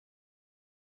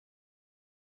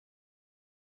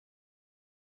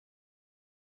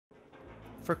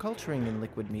For culturing in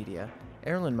liquid media,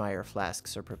 Erlenmeyer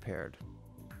flasks are prepared.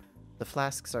 The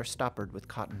flasks are stoppered with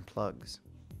cotton plugs.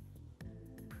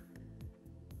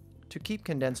 To keep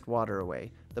condensed water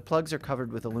away, the plugs are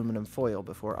covered with aluminum foil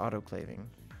before autoclaving.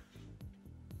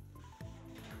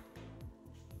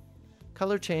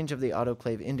 Color change of the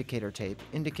autoclave indicator tape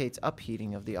indicates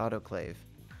upheating of the autoclave.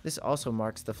 This also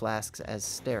marks the flasks as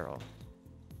sterile.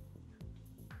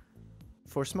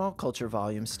 For small culture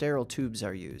volumes, sterile tubes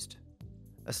are used.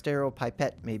 A sterile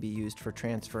pipette may be used for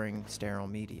transferring sterile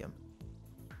medium.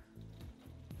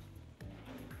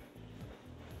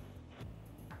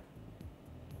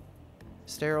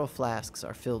 Sterile flasks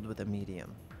are filled with a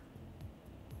medium.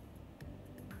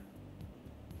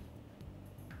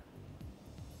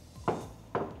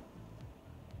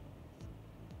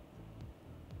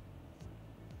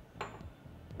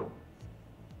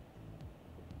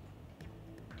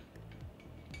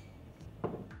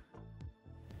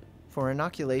 For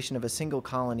inoculation of a single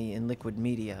colony in liquid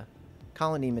media,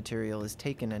 colony material is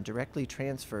taken and directly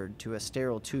transferred to a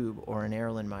sterile tube or an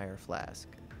Erlenmeyer flask.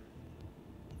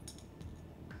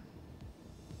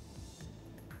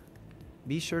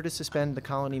 Be sure to suspend the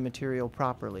colony material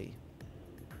properly.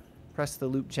 Press the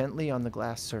loop gently on the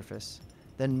glass surface,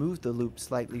 then move the loop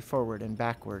slightly forward and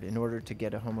backward in order to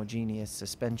get a homogeneous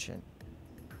suspension.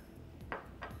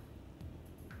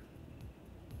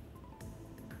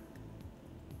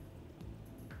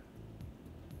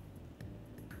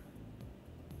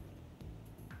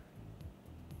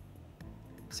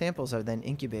 Samples are then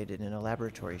incubated in a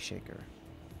laboratory shaker.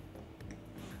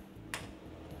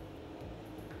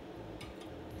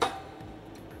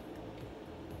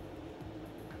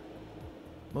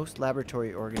 Most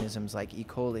laboratory organisms like E.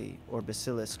 coli or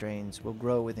Bacillus strains will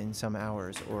grow within some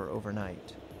hours or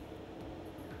overnight.